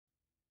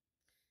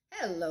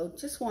Hello,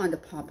 just wanted to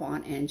pop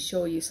on and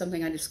show you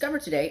something I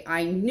discovered today.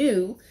 I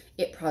knew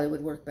it probably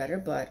would work better,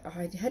 but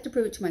I had to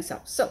prove it to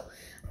myself. So,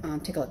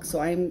 take a look. So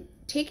I'm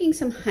taking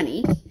some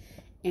honey,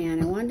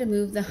 and I wanted to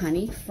move the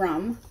honey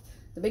from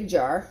the big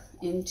jar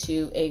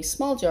into a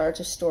small jar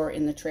to store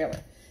in the trailer.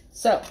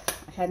 So,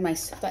 I had my,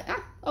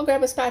 I'll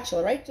grab a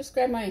spatula, right? Just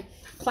grab my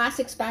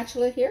classic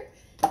spatula here,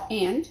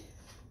 and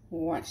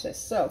watch this.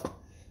 So,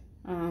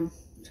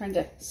 trying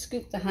to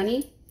scoop the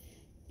honey.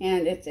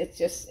 And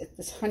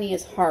this honey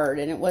is hard,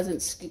 and it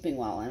wasn't scooping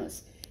well, and it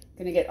was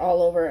going to get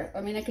all over.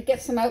 I mean, I could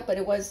get some out, but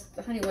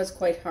the honey was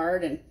quite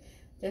hard,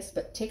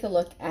 but take a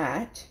look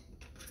at,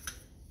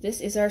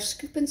 this is our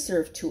scoop and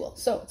serve tool.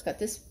 So it's got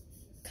this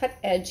cut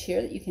edge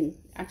here that you can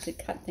actually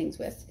cut things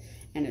with,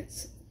 and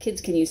kids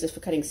can use this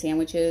for cutting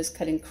sandwiches,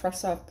 cutting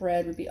crusts off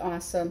bread would be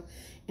awesome.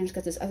 And it's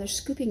got this other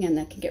scooping end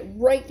that can get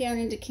right down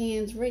into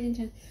cans,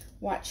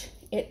 watch,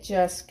 it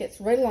just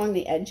gets right along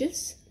the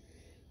edges.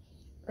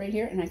 Right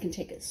here, and I can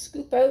take a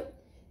scoop out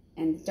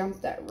and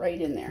dump that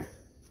right in there,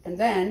 and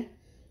then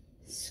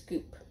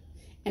scoop,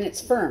 and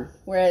it's firm,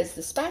 whereas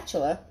the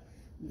spatula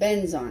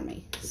bends on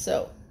me.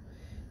 So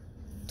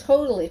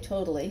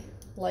totally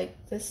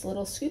like this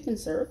little scoop and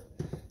serve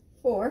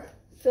for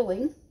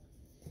filling.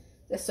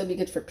 This will be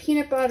good for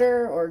peanut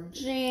butter or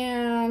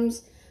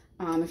jams.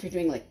 If you're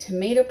doing like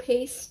tomato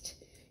paste,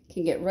 you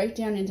can get right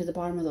down into the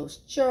bottom of those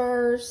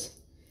jars,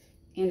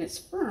 and it's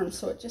firm,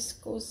 so it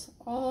just goes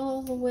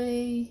all the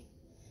way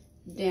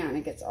down.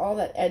 It gets all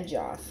that edge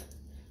off,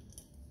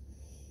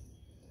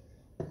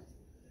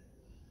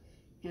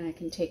 and I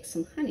can take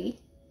some honey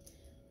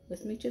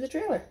with me to the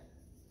trailer.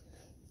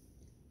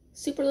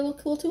 Super little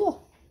cool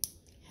tool.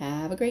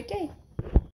 Have a great day.